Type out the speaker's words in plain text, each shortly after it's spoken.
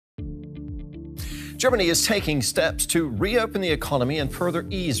Germany is taking steps to reopen the economy and further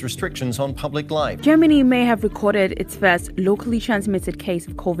ease restrictions on public life. Germany may have recorded its first locally transmitted case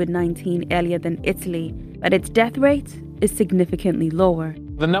of COVID-19 earlier than Italy, but its death rate is significantly lower.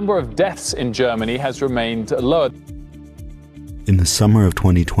 The number of deaths in Germany has remained lower. In the summer of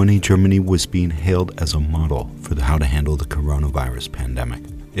 2020, Germany was being hailed as a model for how to handle the coronavirus pandemic.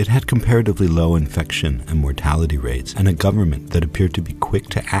 It had comparatively low infection and mortality rates and a government that appeared to be quick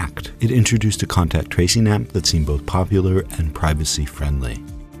to act. It introduced a contact tracing app that seemed both popular and privacy-friendly.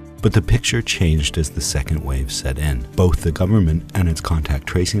 But the picture changed as the second wave set in. Both the government and its contact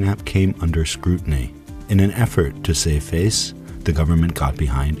tracing app came under scrutiny. In an effort to save face, the government got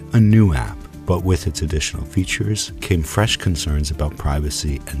behind a new app. But with its additional features came fresh concerns about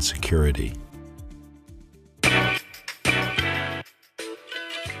privacy and security.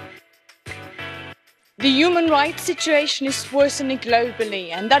 The human rights situation is worsening globally,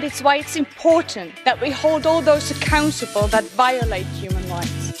 and that is why it's important that we hold all those accountable that violate human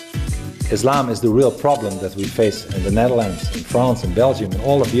rights. Islam is the real problem that we face in the Netherlands, in France, in Belgium, and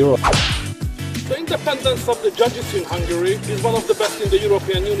all of Europe. The independence of the judges in Hungary is one of the best in the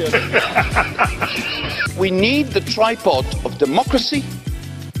European Union. We need the tripod of democracy,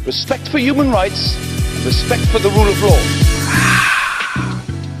 respect for human rights, and respect for the rule of law.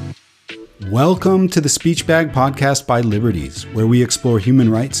 Welcome to the Speechbag podcast by Liberties, where we explore human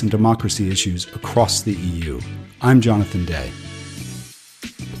rights and democracy issues across the EU. I'm Jonathan Day.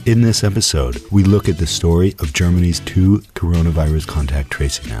 In this episode, we look at the story of Germany's 2 coronavirus contact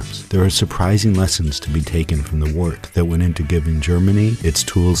tracing apps. There are surprising lessons to be taken from the work that went into giving Germany its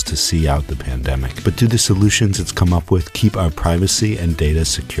tools to see out the pandemic. But do the solutions it's come up with keep our privacy and data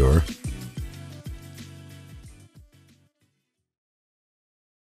secure?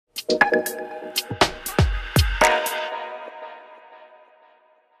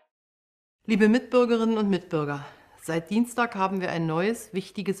 Liebe Mitbürgerinnen und Mitbürger, seit Dienstag haben wir ein neues,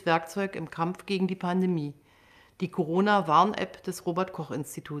 wichtiges Werkzeug im Kampf gegen die Pandemie, die Corona-Warn-App des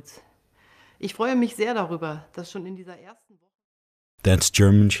Robert-Koch-Instituts. Ich freue mich sehr darüber, dass schon in dieser ersten Woche... That's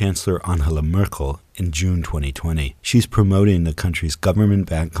German Chancellor Angela Merkel in June 2020. She's promoting the country's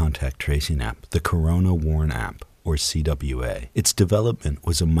government-backed contact tracing app, the Corona Warn app, or CWA. Its development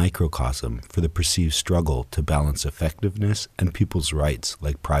was a microcosm for the perceived struggle to balance effectiveness and people's rights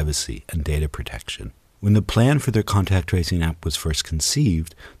like privacy and data protection. When the plan for their contact tracing app was first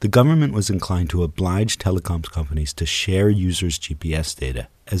conceived, the government was inclined to oblige telecoms companies to share users' GPS data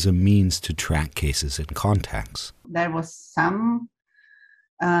as a means to track cases and contacts. There was some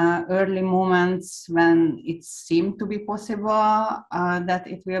early moments when it seemed to be possible that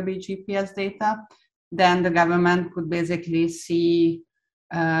it will be GPS data. Then the government could basically see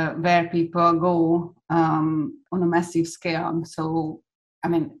where people go on a massive scale. So, I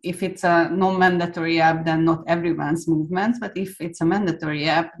mean, if it's a non-mandatory app, then not everyone's movements. But if it's a mandatory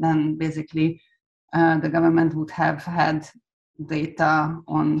app, then basically the government would have had data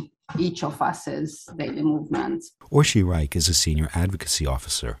on each of us's daily movements. Orsi Reich is a senior advocacy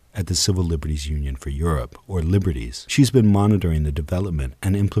officer at the Civil Liberties Union for Europe, or Liberties. She's been monitoring the development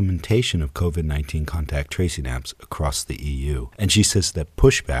and implementation of COVID-19 contact tracing apps across the EU. And she says that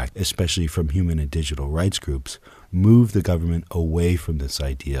pushback, especially from human and digital rights groups, moved the government away from this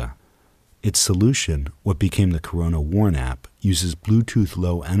idea. Its solution, what became the Corona Warn app, uses Bluetooth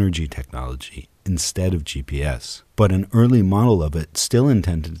Low Energy technology instead of GPS. But an early model of it still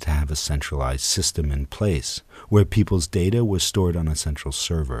intended to have a centralized system in place, where people's data was stored on a central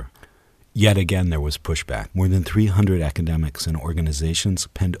server. Yet again, there was pushback. More than 300 academics and organizations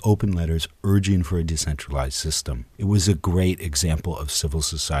penned open letters urging for a decentralized system. It was a great example of civil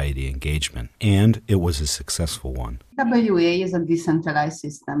society engagement, and it was a successful one. WA is a decentralized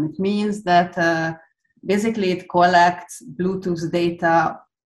system. It means that basically it collects Bluetooth-based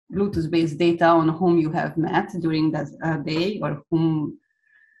data on whom you have met during that day, or who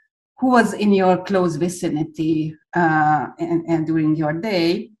was in your close vicinity and during your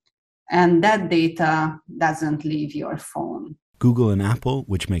day. And that data doesn't leave your phone. Google and Apple,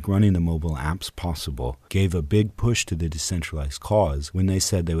 which make running the mobile apps possible, gave a big push to the decentralized cause when they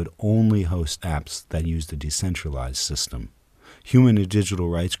said they would only host apps that used a decentralized system. Human and digital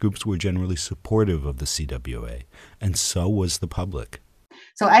rights groups were generally supportive of the CWA, and so was the public.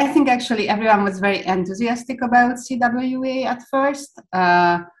 So I think actually everyone was very enthusiastic about CWA at first.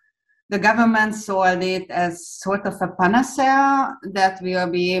 The government sold it as sort of a panacea that we will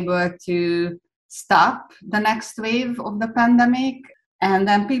be able to stop the next wave of the pandemic. And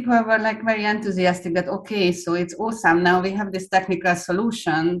then people were like very enthusiastic that, okay, so it's awesome. Now we have this technical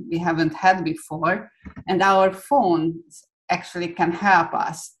solution we haven't had before, and our phones actually can help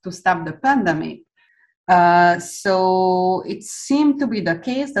us to stop the pandemic. So it seemed to be the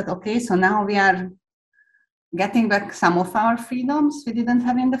case that, okay, so now we are getting back some of our freedoms we didn't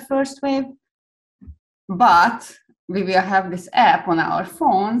have in the first wave, but we will have this app on our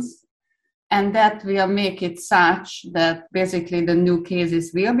phones, and that will make it such that basically the new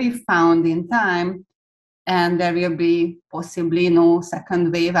cases will be found in time, and there will be possibly no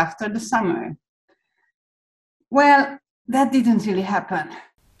second wave after the summer. Well, that didn't really happen.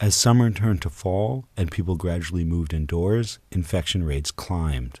 As summer turned to fall and people gradually moved indoors, infection rates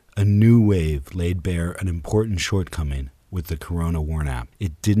climbed. A new wave laid bare an important shortcoming with the Corona Warn app.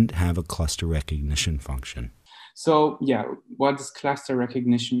 It didn't have a cluster recognition function. So, what is cluster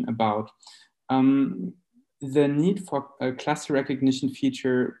recognition about? The need for a cluster recognition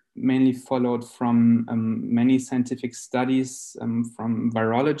feature mainly followed from many scientific studies from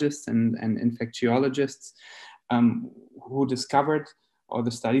virologists and infectiologists who discovered, or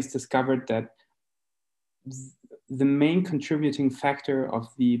the studies discovered, that the main contributing factor of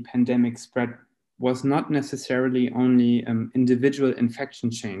the pandemic spread was not necessarily only individual infection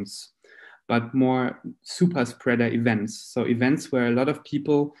chains, but more super spreader events. So events where a lot of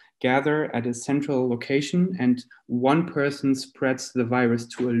people gather at a central location and one person spreads the virus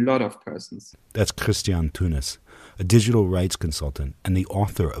to a lot of persons. That's Christian Thoennes, a digital rights consultant and the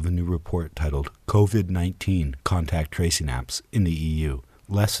author of a new report titled COVID-19 Contact Tracing Apps in the EU,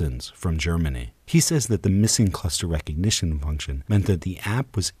 Lessons from Germany. He says that the missing cluster recognition function meant that the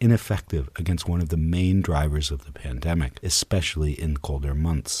app was ineffective against one of the main drivers of the pandemic, especially in colder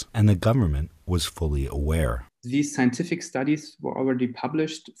months, and the government was fully aware. These scientific studies were already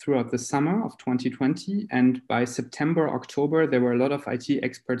published throughout the summer of 2020, and by September, October, there were a lot of IT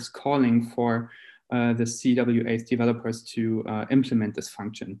experts calling for the CWA's developers to implement this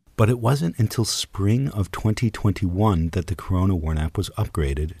function. But it wasn't until spring of 2021 that the Corona Warn app was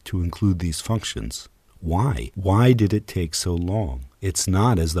upgraded to include these functions. Why? Why did it take so long? It's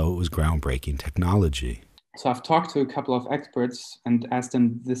not as though it was groundbreaking technology. So I've talked to a couple of experts and asked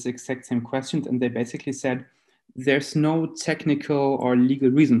them this exact same question, and they basically said, there's no technical or legal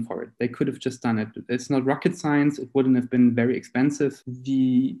reason for it. They could have just done it. It's not rocket science. It wouldn't have been very expensive.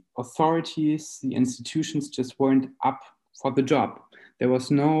 The authorities, the institutions just weren't up for the job. There was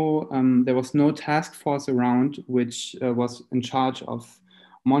no task force around which was in charge of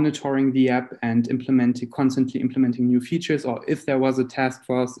monitoring the app and constantly implementing new features. Or if there was a task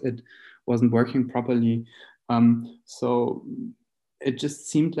force, it wasn't working properly. So it just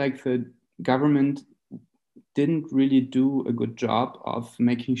seemed like the government didn't really do a good job of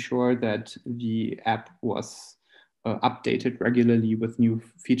making sure that the app was updated regularly with new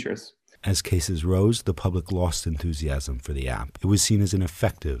features. As cases rose, the public lost enthusiasm for the app. It was seen as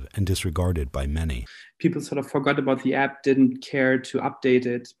ineffective and disregarded by many. People sort of forgot about the app, didn't care to update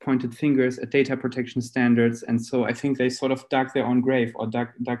it, pointed fingers at data protection standards, and so I think they sort of dug their own grave, or dug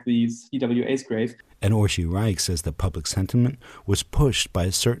the CWA's grave. And Orsi Reich says that public sentiment was pushed by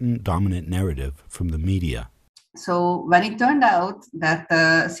a certain dominant narrative from the media. So when it turned out that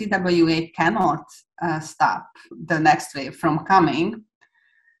CWA cannot stop the next wave from coming,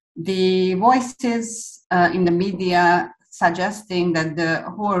 the voices in the media suggesting that the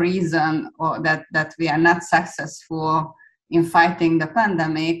whole reason or that we are not successful in fighting the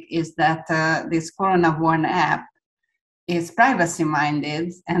pandemic is that this Corona Warn app is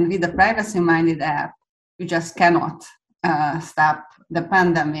privacy-minded, and with the privacy-minded app, you just cannot stop the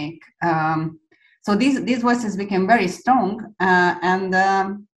pandemic. So these voices became very strong,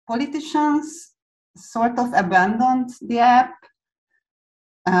 and politicians sort of abandoned the app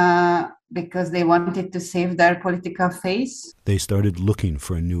because they wanted to save their political face. They started looking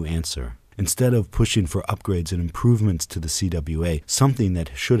for a new answer. Instead of pushing for upgrades and improvements to the CWA, something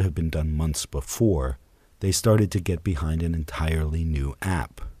that should have been done months before, they started to get behind an entirely new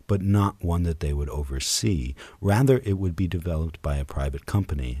app, but not one that they would oversee. Rather, it would be developed by a private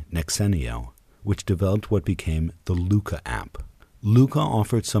company, Nexenio, which developed what became the Luca app. Luca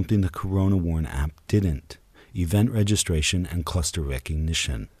offered something the Corona Warn app didn't: event registration and cluster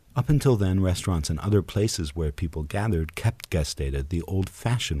recognition. Up until then, restaurants and other places where people gathered kept guest data the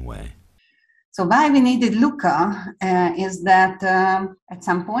old-fashioned way. So why we needed Luca is that at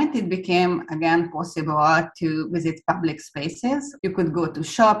some point it became again possible to visit public spaces. You could go to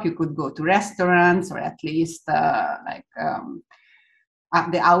shop, you could go to restaurants, or at least the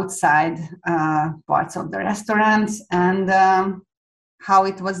outside parts of the restaurants. And how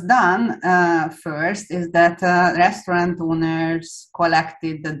it was done first is that restaurant owners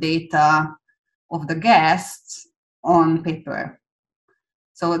collected the data of the guests on paper.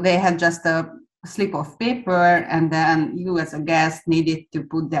 So they had just a slip of paper, and then you as a guest needed to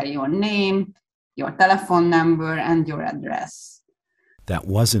put there your name, your telephone number, and your address. That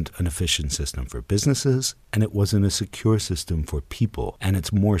wasn't an efficient system for businesses, and it wasn't a secure system for people, and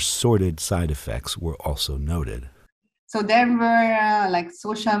its more sordid side effects were also noted. So there were like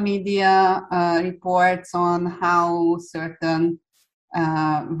social media reports on how certain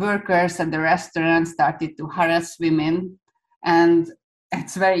workers at the restaurant started to harass women, and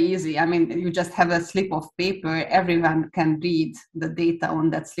it's very easy. I mean, you just have a slip of paper. Everyone can read the data on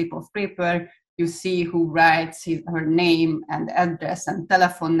that slip of paper. You see who writes her name and address and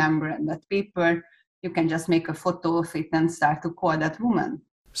telephone number on that paper. You can just make a photo of it and start to call that woman.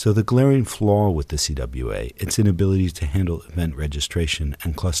 So the glaring flaw with the CWA, its inability to handle event registration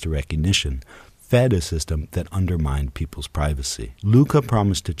and cluster recognition, fed a system that undermined people's privacy. Luca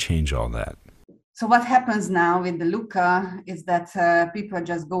promised to change all that. So what happens now with the Luca is that people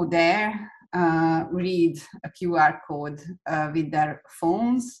just go there, read a QR code with their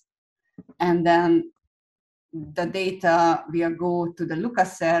phones, and then the data will go to the Luca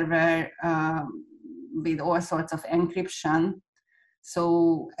server with all sorts of encryption.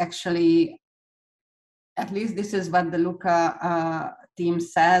 So actually, at least this is what the Luca team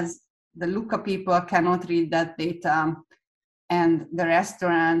says, the Luca people cannot read that data, and the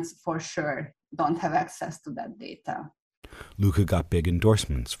restaurants for sure don't have access to that data. Luca got big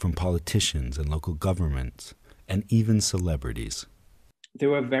endorsements from politicians and local governments, and even celebrities. They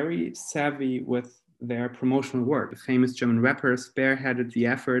were very savvy with their promotional work. The famous German rapper spearheaded the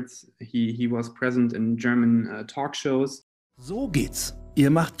efforts. He was present in German talk shows. So geht's. Ihr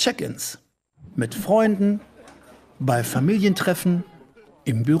macht Check-ins. Mit Freunden, bei Familientreffen,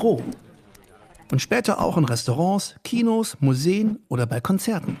 im Büro. Und später auch in Restaurants, Kinos, Museen oder bei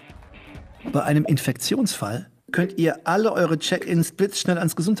Konzerten. Bei einem Infektionsfall könnt ihr alle eure Check-ins blitzschnell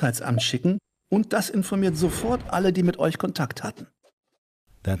ans Gesundheitsamt schicken und das informiert sofort alle, die mit euch Kontakt hatten.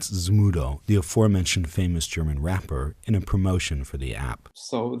 That's Zmudo, the aforementioned famous German rapper, in a promotion for the app.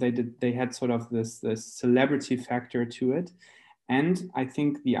 So they had sort of this celebrity factor to it. And I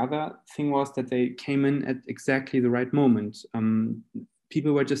think the other thing was that they came in at exactly the right moment.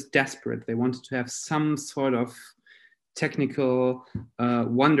 People were just desperate. They wanted to have some sort of technical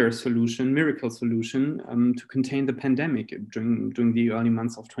wonder solution, miracle solution to contain the pandemic during the early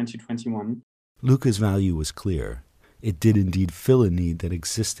months of 2021. Luca's value was clear. It did indeed fill a need that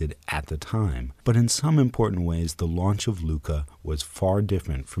existed at the time, but in some important ways, the launch of Luca was far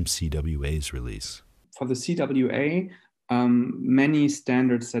different from CWA's release. For the CWA, many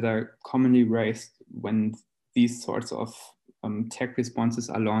standards that are commonly raised when these sorts of tech responses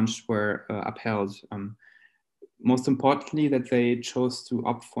are launched were upheld. Most importantly, that they chose to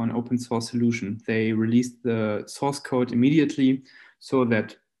opt for an open source solution. They released the source code immediately so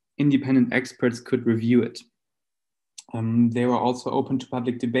that independent experts could review it. They were also open to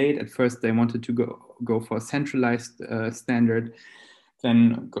public debate. At first, they wanted to go for a centralized standard,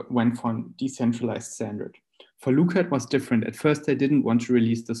 then went for a decentralized standard. For Luca, it was different. At first, they didn't want to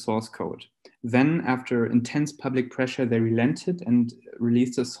release the source code. Then, after intense public pressure, they relented and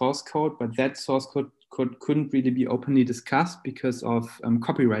released a source code, but that source code couldn't really be openly discussed because of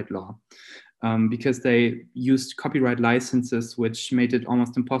copyright law. Because they used copyright licenses, which made it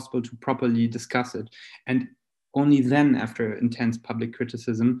almost impossible to properly discuss it. And only then, after intense public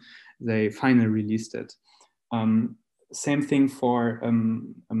criticism, they finally released it. Same thing for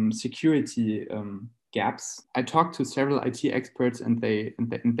security gaps. I talked to several IT experts, and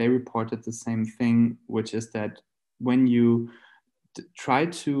they reported the same thing, which is that when you try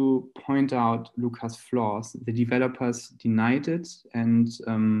to point out Luca's flaws, the developers denied it and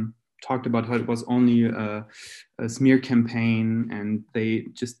talked about how it was only a smear campaign, and they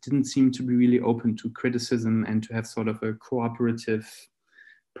just didn't seem to be really open to criticism and to have sort of a cooperative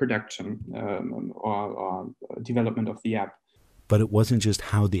production or development of the app. But it wasn't just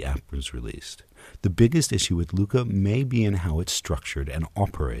how the app was released. The biggest issue with Luca may be in how it's structured and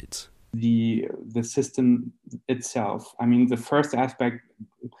operates. The system itself. I mean, the first aspect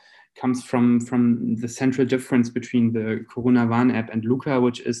comes from the central difference between the Corona Warn app and Luca,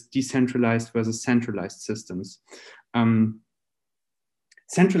 which is decentralized versus centralized systems.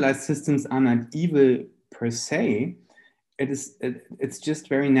 Centralized systems are not evil per se. It's just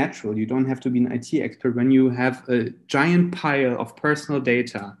very natural. You don't have to be an IT expert. When you have a giant pile of personal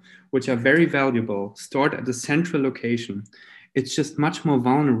data, which are very valuable, stored at a central location, it's just much more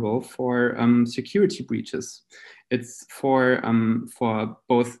vulnerable for security breaches. It's for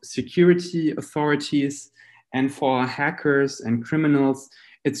both security authorities and for hackers and criminals.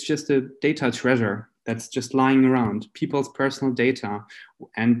 It's just a data treasure that's just lying around, people's personal data,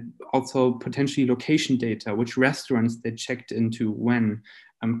 and also potentially location data, which restaurants they checked into when,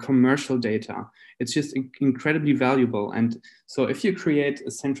 commercial data. It's just incredibly valuable. And so if you create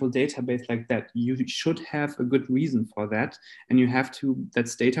a central database like that, you should have a good reason for that. And you have to,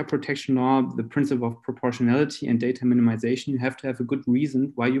 that's data protection law, the principle of proportionality and data minimization. You have to have a good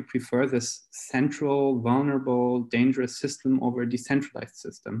reason why you prefer this central, vulnerable, dangerous system over a decentralized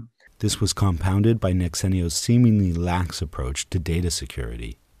system. This was compounded by Nexenio's seemingly lax approach to data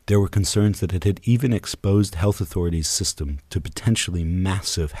security. There were concerns that it had even exposed health authorities' system to potentially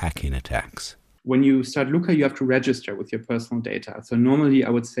massive hacking attacks. When you start Luca, you have to register with your personal data. So normally I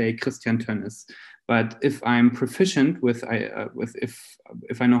would say Christian Thoennes. But if I'm proficient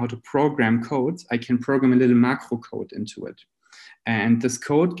if I know how to program codes, I can program a little macro code into it. And this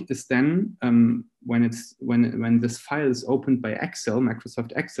code is then, when this file is opened by Excel,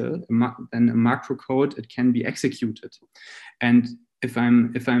 Microsoft Excel, then a macro code, it can be executed. And if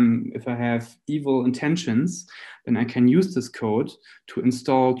I have evil intentions, then I can use this code to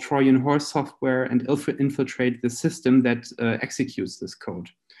install Trojan horse software and infiltrate the system that executes this code.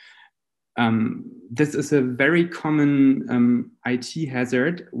 This is a very common IT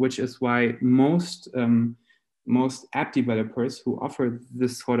hazard, which is why most app developers who offer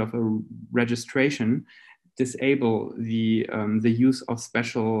this sort of a registration disable the use of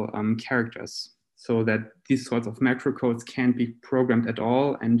special characters, so that these sorts of macro codes can't be programmed at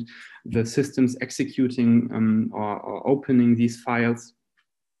all, and the systems executing or opening these files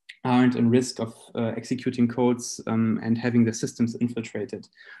aren't in risk of executing codes and having the systems infiltrated.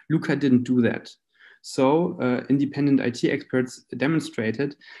 Luca didn't do that. So independent IT experts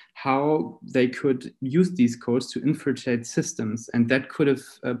demonstrated how they could use these codes to infiltrate systems, and that could have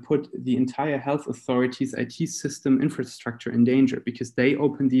put the entire health authorities' IT system infrastructure in danger, because they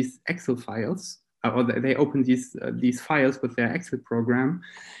open these Excel files, or they open these files with their Excel program,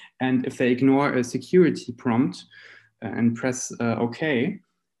 and if they ignore a security prompt and press OK,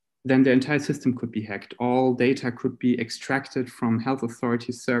 then the entire system could be hacked. All data could be extracted from health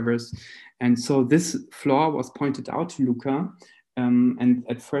authorities' servers. And so this flaw was pointed out to Luca. And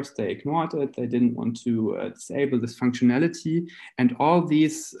at first they ignored it. They didn't want to disable this functionality. And all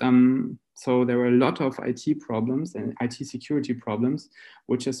these, so there were a lot of IT problems and IT security problems,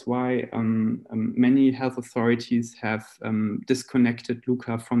 which is why many health authorities have disconnected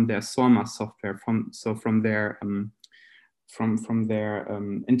Luca from their SORMA software, from their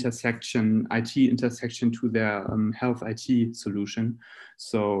intersection, IT intersection to their health IT solution.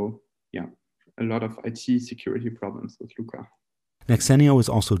 So yeah, a lot of IT security problems with Luca. Nexenio was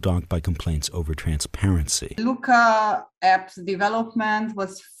also dogged by complaints over transparency. Luca app's development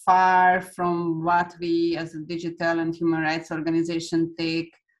was far from what we as a digital and human rights organization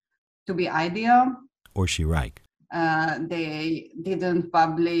take to be ideal. Orsi Reich. They didn't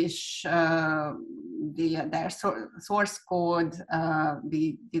publish their source code.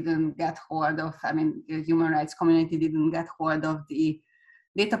 We didn't get hold of, the human rights community didn't get hold of the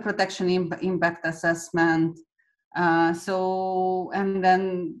data protection impact assessment. And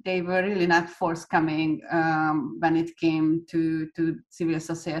then they were really not forthcoming when it came to civil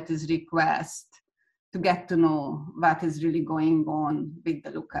society's request to get to know what is really going on with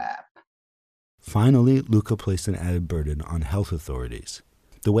the Luca app. Finally, Luca placed an added burden on health authorities.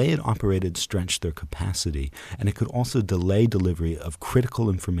 The way it operated stretched their capacity, and it could also delay delivery of critical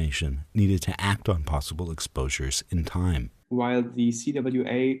information needed to act on possible exposures in time. While the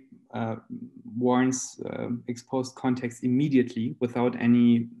CWA warns exposed contacts immediately without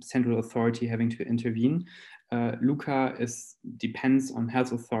any central authority having to intervene, Luca depends on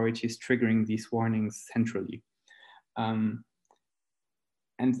health authorities triggering these warnings centrally.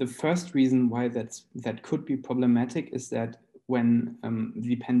 And the first reason why that could be problematic is that when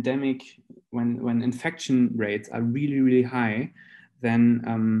the pandemic, when infection rates are really, really high,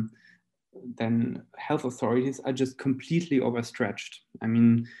 then health authorities are just completely overstretched.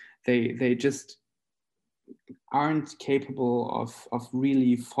 They just aren't capable of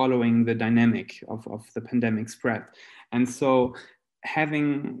really following the dynamic of the pandemic spread. And so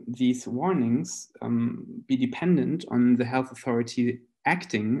having these warnings be dependent on the health authority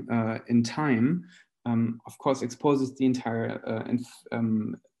acting in time, of course, exposes the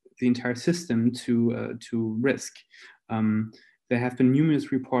entire system to risk. There have been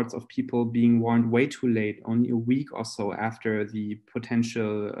numerous reports of people being warned way too late, only a week or so after the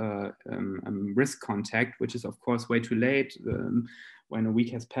potential risk contact, which is of course way too late. When a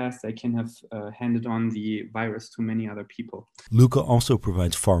week has passed, they can have handed on the virus to many other people. Luca also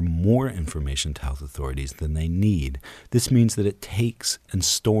provides far more information to health authorities than they need. This means that it takes and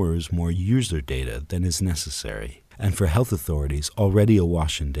stores more user data than is necessary. And for health authorities already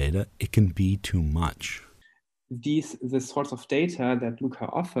awash in data, it can be too much. the sorts of data that Luca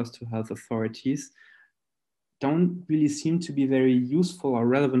offers to health authorities don't really seem to be very useful or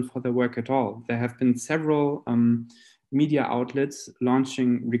relevant for their work at all. There have been several media outlets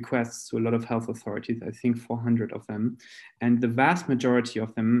launching requests to a lot of health authorities, I think 400 of them. And the vast majority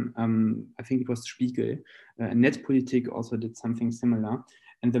of them, I think it was Spiegel, Netzpolitik also did something similar.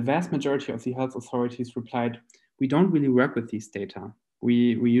 And the vast majority of the health authorities replied, we don't really work with these data.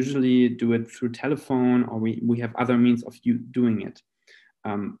 We usually do it through telephone, or we have other means of doing it.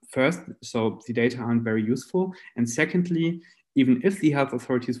 First, so the data aren't very useful. And secondly, even if the health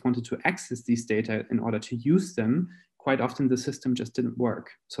authorities wanted to access these data in order to use them, quite often the system just didn't work.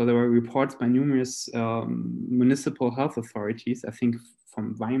 So there were reports by numerous municipal health authorities, I think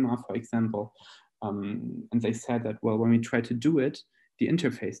from Weimar, for example, and they said that, well, when we tried to do it, the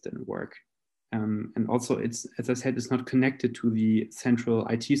interface didn't work. And also, it's, as I said, it's not connected to the central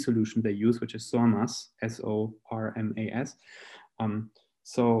IT solution they use, which is SORMAS, SORMAS.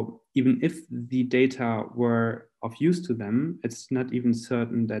 So even if the data were of use to them, it's not even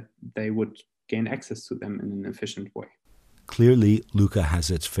certain that they would gain access to them in an efficient way. Clearly, Luca has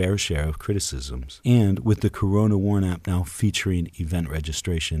its fair share of criticisms. And with the Corona Warn app now featuring event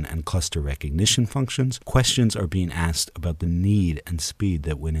registration and cluster recognition functions, questions are being asked about the need and speed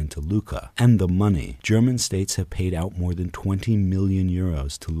that went into Luca and the money. German states have paid out more than 20 million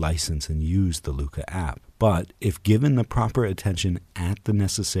euros to license and use the Luca app. But if given the proper attention at the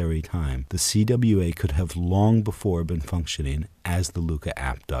necessary time, the CWA could have long before been functioning as the Luca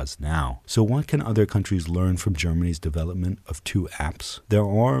app does now. So what can other countries learn from Germany's development of two apps? There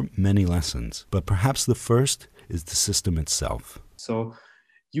are many lessons, but perhaps the first is the system itself. So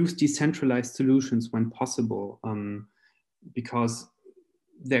use decentralized solutions when possible, because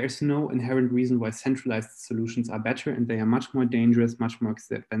there's no inherent reason why centralized solutions are better, and they are much more dangerous, much more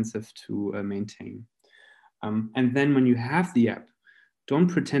expensive to maintain. And then when you have the app, don't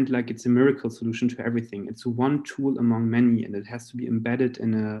pretend like it's a miracle solution to everything. It's one tool among many, and it has to be embedded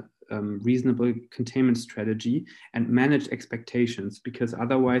in a reasonable containment strategy and manage expectations, because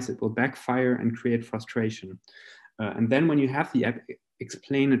otherwise it will backfire and create frustration. And then when you have the app,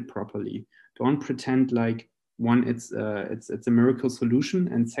 explain it properly. Don't pretend like, one, it's a miracle solution,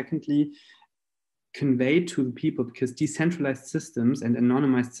 and secondly, convey to the people, because decentralized systems and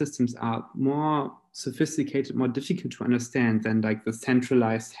anonymized systems are more sophisticated, more difficult to understand than like the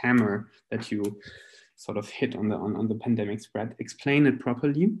centralized hammer that you sort of hit on the pandemic spread. Explain it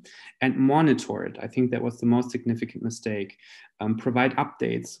properly and monitor it. I think that was the most significant mistake. Provide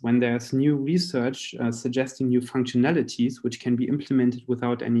updates when there's new research suggesting new functionalities which can be implemented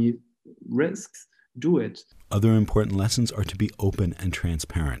without any risks. Do it. Other important lessons are to be open and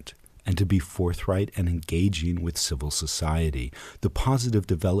transparent, and to be forthright and engaging with civil society. The positive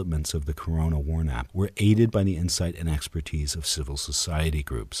developments of the Corona Warn app were aided by the insight and expertise of civil society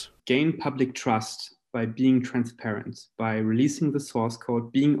groups. Gain public trust by being transparent, by releasing the source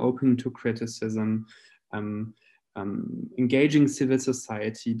code, being open to criticism, engaging civil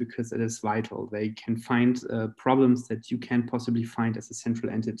society, because it is vital. They can find problems that you can't possibly find as a central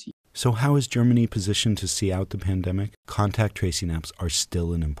entity. So how is Germany positioned to see out the pandemic? Contact tracing apps are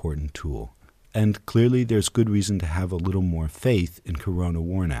still an important tool. And clearly there's good reason to have a little more faith in Corona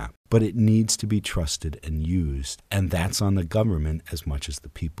Warn app, but it needs to be trusted and used. And that's on the government as much as the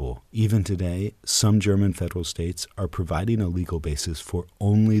people. Even today, some German federal states are providing a legal basis for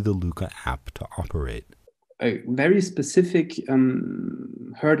only the Luca app to operate. A very specific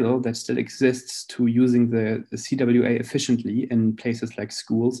hurdle that still exists to using the CWA efficiently in places like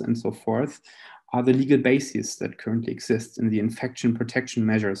schools and so forth are the legal bases that currently exist in the infection protection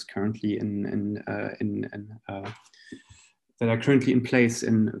measures currently that are currently in place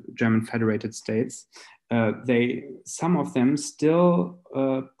in German federated states. Some of them still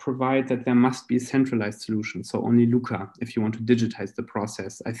provide that there must be a centralized solution, so only Luca if you want to digitize the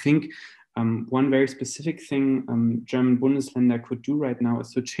process. I think one very specific thing German Bundesländer could do right now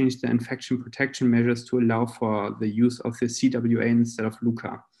is to change the infection protection measures to allow for the use of the CWA instead of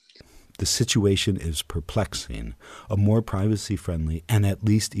Luca. The situation is perplexing. A more privacy-friendly and at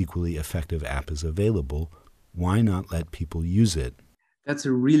least equally effective app is available. Why not let people use it? That's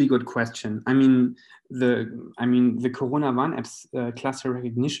a really good question. The Corona Warn app's cluster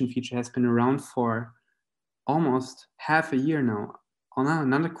recognition feature has been around for almost half a year now. Oh no,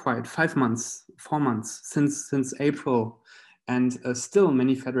 not quite, 4 months since April. And still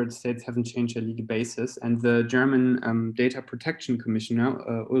many federal states haven't changed their legal basis. And the German Data Protection Commissioner,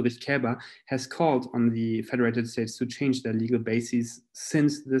 Ulrich Käber, has called on the federated states to change their legal basis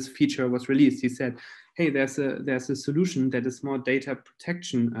since this feature was released. He said, hey, there's a solution that is more data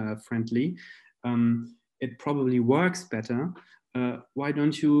protection friendly. it probably works better. Why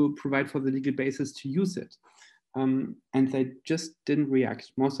don't you provide for the legal basis to use it? And they just didn't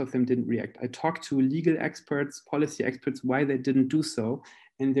react. Most of them didn't react. I talked to legal experts, policy experts, why they didn't do so,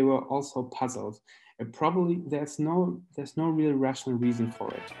 and they were also puzzled. Probably there's no real rational reason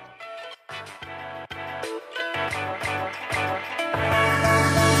for it.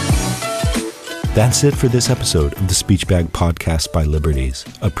 That's it for this episode of the Speechbag podcast by Liberties,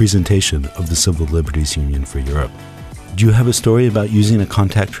 a presentation of the Civil Liberties Union for Europe. Do you have a story about using a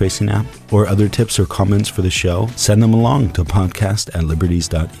contact tracing app or other tips or comments for the show? Send them along to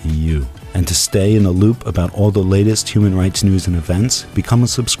podcast@liberties.eu. And to stay in the loop about all the latest human rights news and events, become a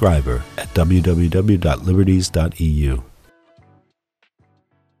subscriber at www.liberties.eu.